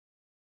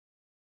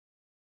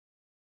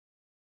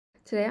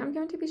Today I'm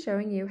going to be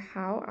showing you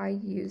how I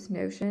use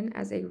Notion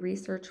as a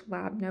research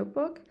lab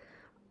notebook.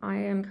 I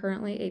am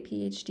currently a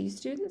PhD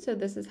student, so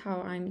this is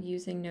how I'm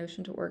using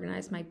Notion to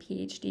organize my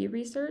PhD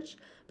research,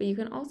 but you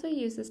can also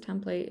use this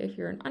template if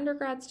you're an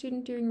undergrad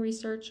student doing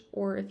research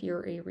or if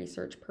you're a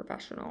research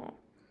professional.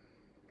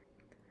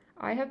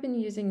 I have been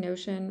using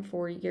Notion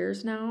for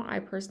years now. I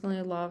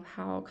personally love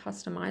how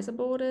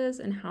customizable it is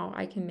and how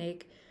I can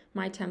make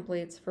my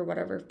templates for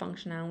whatever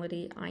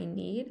functionality I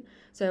need.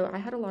 So I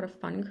had a lot of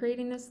fun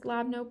creating this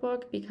lab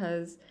notebook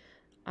because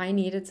I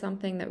needed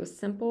something that was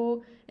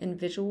simple and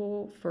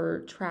visual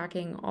for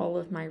tracking all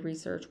of my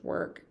research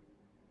work.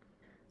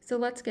 So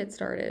let's get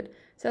started.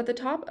 So at the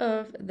top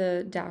of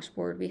the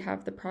dashboard, we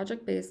have the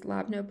project-based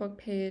lab notebook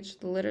page,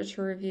 the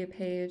literature review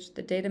page,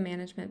 the data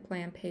management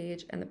plan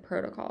page, and the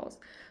protocols.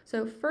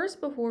 So first,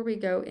 before we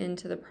go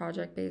into the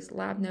project-based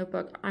lab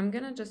notebook, I'm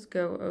gonna just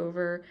go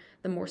over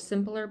the more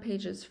simpler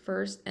pages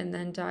first and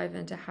then dive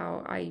into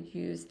how I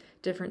use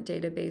different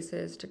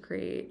databases to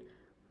create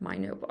my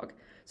notebook.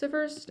 So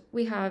first,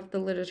 we have the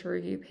literature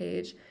review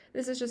page.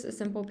 This is just a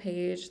simple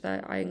page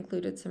that I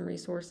included some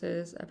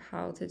resources of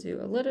how to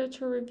do a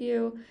literature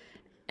review.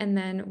 And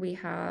then we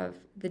have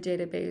the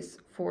database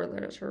for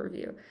literature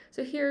review.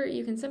 So here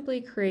you can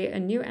simply create a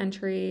new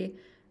entry,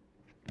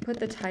 put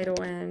the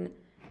title in,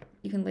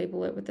 you can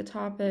label it with the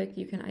topic,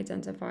 you can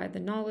identify the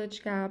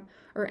knowledge gap,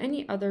 or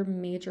any other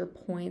major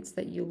points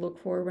that you look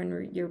for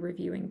when you're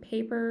reviewing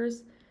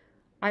papers.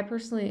 I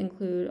personally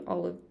include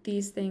all of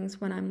these things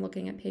when I'm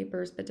looking at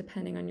papers, but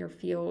depending on your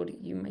field,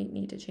 you might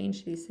need to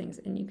change these things,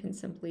 and you can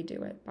simply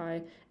do it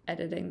by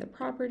editing the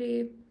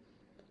property,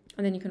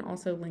 and then you can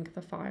also link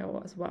the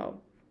file as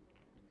well.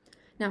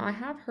 Now, I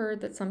have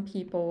heard that some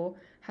people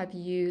have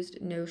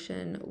used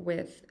Notion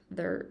with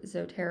their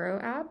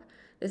Zotero app.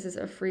 This is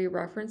a free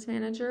reference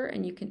manager,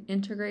 and you can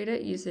integrate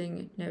it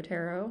using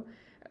Notero,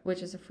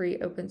 which is a free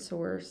open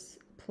source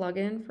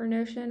plugin for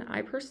Notion.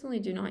 I personally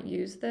do not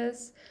use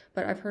this,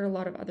 but I've heard a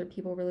lot of other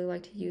people really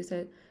like to use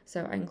it,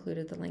 so I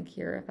included the link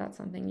here if that's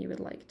something you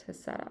would like to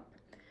set up.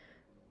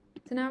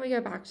 So now we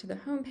go back to the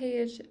home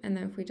page, and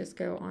then if we just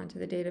go on to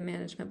the data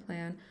management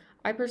plan,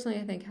 I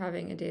personally think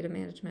having a data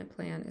management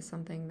plan is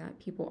something that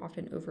people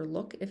often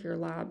overlook if your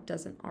lab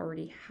doesn't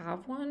already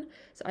have one.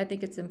 So I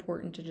think it's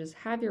important to just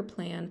have your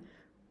plan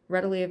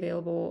readily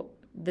available,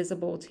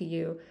 visible to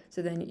you,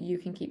 so then you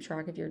can keep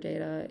track of your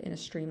data in a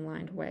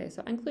streamlined way.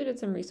 So I included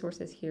some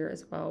resources here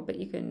as well, but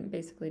you can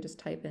basically just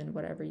type in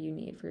whatever you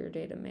need for your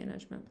data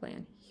management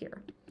plan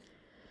here.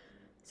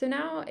 So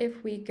now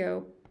if we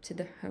go to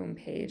the home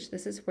page,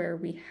 this is where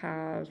we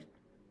have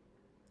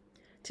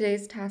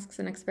today's tasks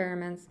and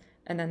experiments,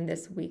 and then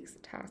this week's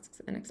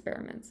tasks and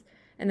experiments.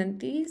 And then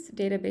these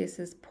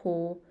databases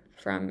pull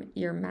from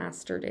your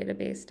master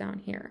database down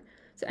here.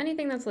 So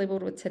anything that's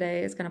labeled with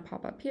today is going to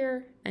pop up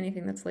here.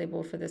 Anything that's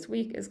labeled for this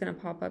week is going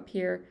to pop up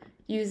here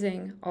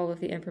using all of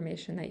the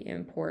information that you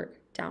import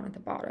down at the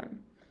bottom.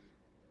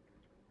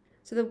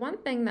 So the one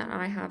thing that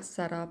I have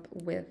set up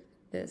with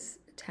this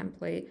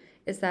template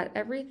is that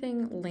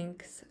everything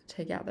links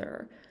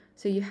together.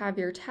 So you have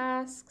your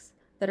tasks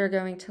that are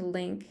going to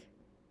link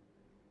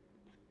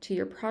to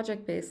your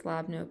project-based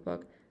lab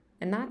notebook,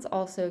 and that's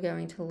also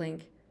going to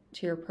link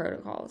to your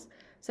protocols.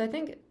 So I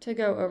think to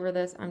go over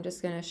this, I'm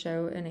just going to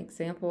show an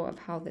example of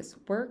how this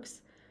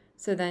works,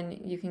 so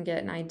then you can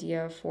get an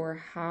idea for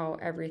how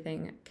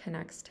everything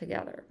connects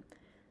together.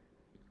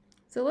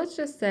 So let's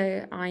just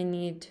say I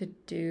need to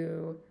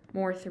do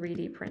more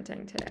 3D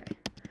printing today.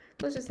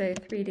 Let's just say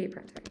 3D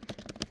printing,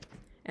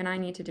 and I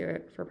need to do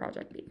it for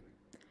Project B.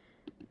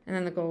 And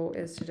then the goal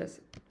is to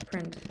just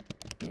print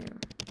new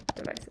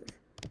devices.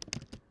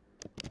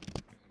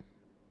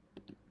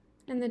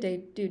 And the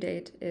due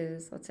date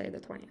is, let's say, the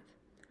 20th.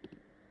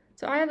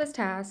 So I have this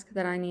task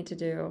that I need to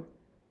do,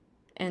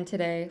 and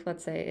today,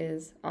 let's say,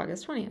 is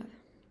August 20th.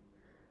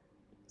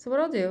 So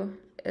what I'll do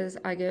is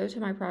I go to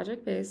my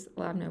project-based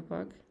lab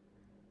notebook,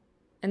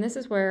 and this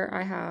is where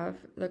I have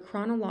the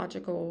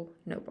chronological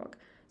notebook.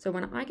 So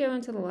when I go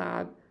into the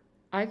lab,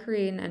 I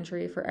create an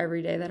entry for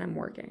every day that I'm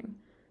working,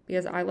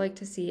 because I like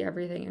to see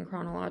everything in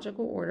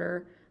chronological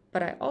order,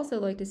 but I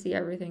also like to see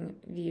everything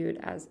viewed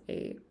as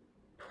a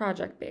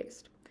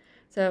project-based.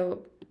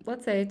 So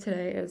let's say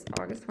today is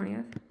August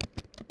 20th.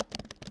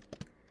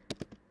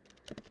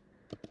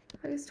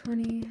 August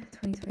 20,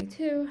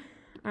 2022.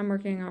 I'm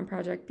working on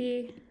Project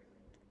B.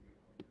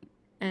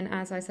 And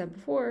as I said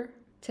before,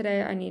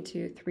 today I need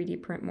to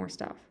 3D print more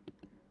stuff.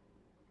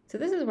 So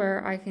this is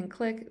where I can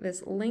click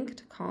this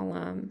linked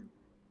column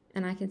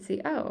and I can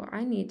see, oh,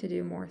 I need to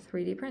do more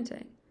 3D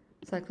printing.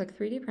 So I click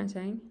 3D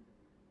printing.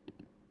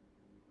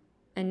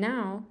 And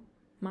now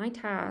my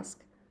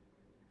task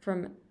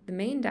from the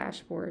main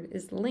dashboard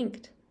is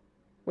linked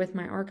with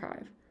my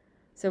archive.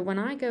 So when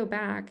I go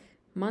back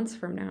months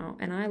from now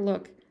and I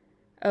look,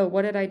 oh,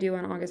 what did I do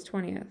on August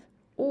 20th?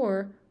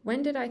 Or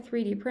when did I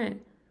 3D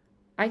print?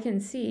 I can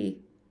see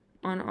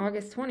on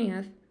August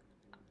 20th,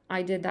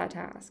 I did that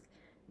task.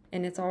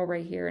 And it's all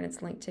right here and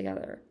it's linked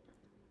together.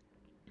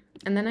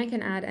 And then I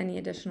can add any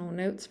additional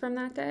notes from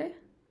that day.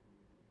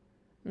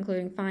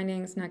 including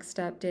findings, next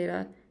step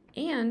data,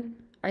 and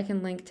I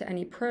can link to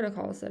any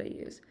protocols that I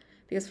use.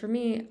 Because for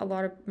me, a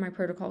lot of my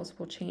protocols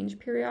will change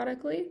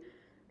periodically,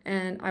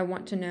 and I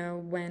want to know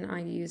when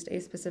I used a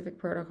specific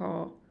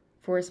protocol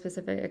for a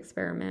specific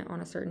experiment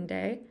on a certain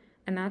day.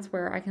 And that's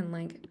where I can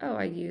link, oh,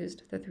 I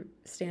used the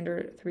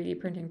standard 3D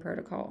printing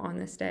protocol on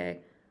this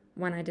day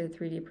when I did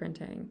 3D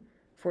printing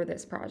for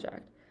this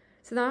project.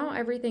 So now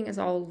everything is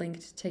all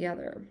linked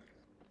together.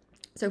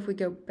 So if we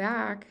go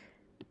back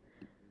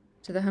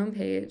to the home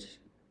page,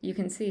 you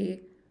can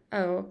see,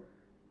 oh,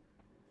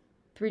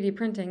 3D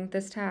printing,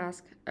 this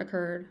task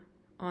occurred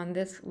on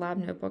this lab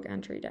notebook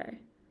entry day.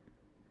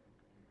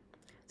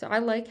 So I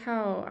like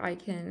how I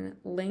can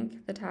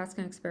link the task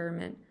and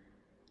experiment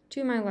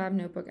to my lab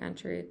notebook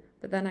entry,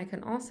 but then I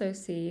can also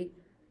see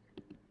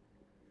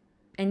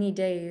any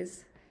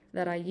days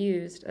that I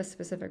used a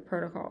specific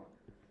protocol.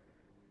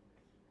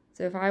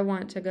 So if I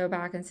want to go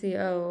back and see,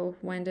 oh,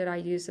 when did I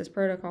use this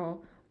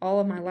protocol, all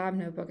of my lab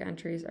notebook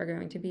entries are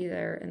going to be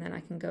there, and then I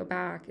can go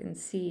back and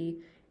see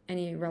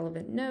any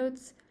relevant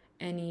notes,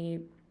 any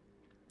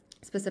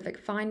specific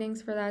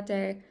findings for that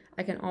day.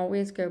 I can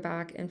always go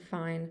back and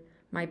find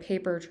my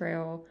paper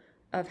trail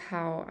of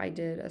how I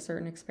did a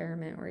certain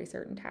experiment or a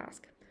certain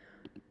task.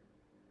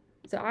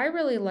 So I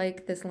really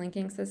like this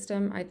linking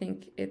system. I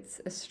think it's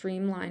a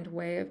streamlined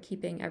way of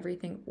keeping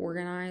everything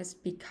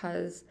organized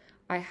because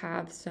I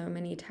have so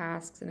many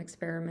tasks and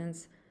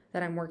experiments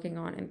that I'm working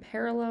on in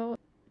parallel.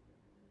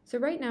 So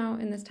right now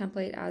in this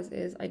template as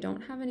is, I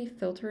don't have any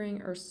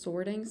filtering or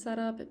sorting set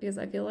up because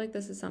I feel like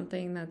this is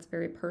something that's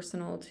very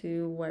personal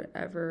to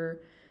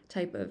whatever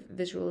type of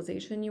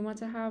visualization you want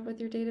to have with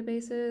your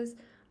databases.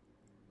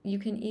 You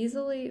can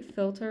easily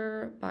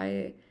filter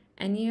by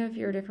any of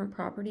your different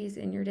properties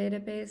in your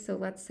database. So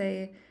let's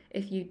say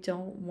if you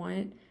don't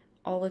want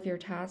all of your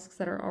tasks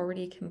that are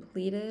already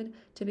completed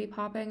to be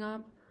popping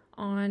up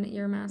on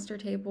your master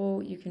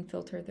table, you can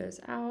filter those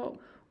out,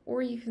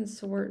 or you can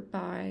sort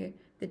by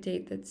the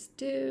date that's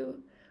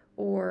due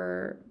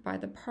or by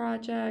the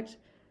project.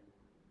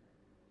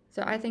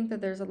 So I think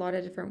that there's a lot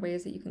of different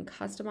ways that you can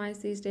customize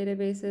these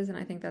databases, and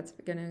I think that's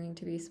going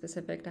to be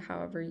specific to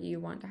however you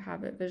want to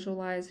have it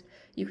visualized.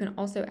 You can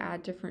also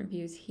add different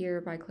views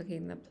here by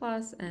clicking the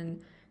plus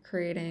and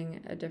creating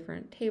a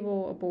different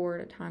table, a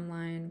board, a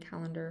timeline,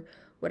 calendar,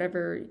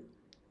 whatever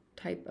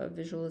type of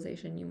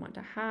visualization you want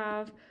to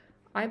have.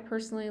 I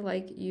personally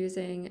like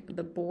using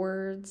the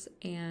boards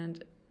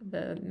and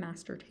the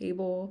master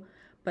table,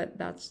 but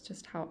that's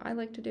just how I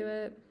like to do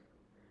it.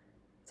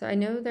 So I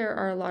know there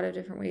are a lot of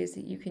different ways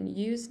that you can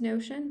use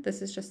Notion.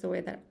 This is just the way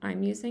that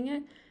I'm using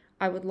it.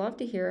 I would love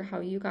to hear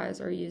how you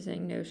guys are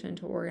using Notion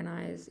to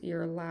organize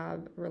your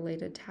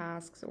lab-related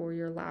tasks or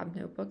your lab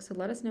notebooks. So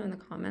let us know in the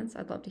comments.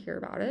 I'd love to hear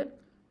about it.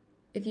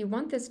 If you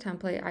want this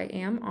template, I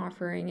am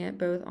offering it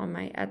both on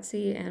my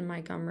Etsy and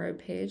my Gumroad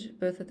page.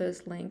 Both of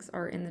those links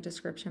are in the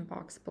description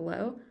box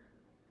below.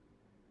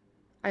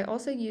 I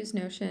also use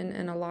Notion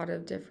in a lot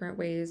of different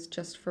ways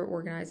just for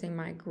organizing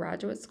my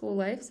graduate school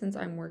life since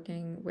I'm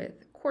working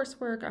with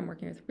coursework, I'm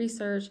working with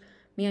research,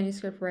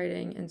 manuscript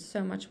writing, and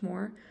so much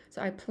more.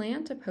 So I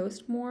plan to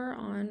post more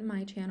on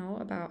my channel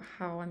about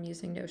how I'm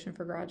using Notion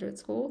for graduate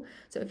school.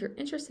 So if you're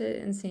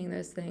interested in seeing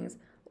those things,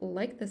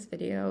 like this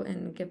video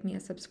and give me a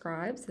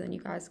subscribe so then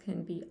you guys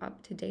can be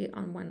up to date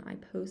on when I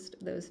post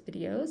those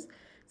videos.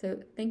 So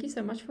thank you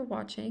so much for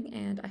watching,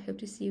 and I hope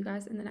to see you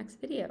guys in the next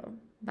video.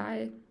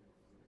 Bye.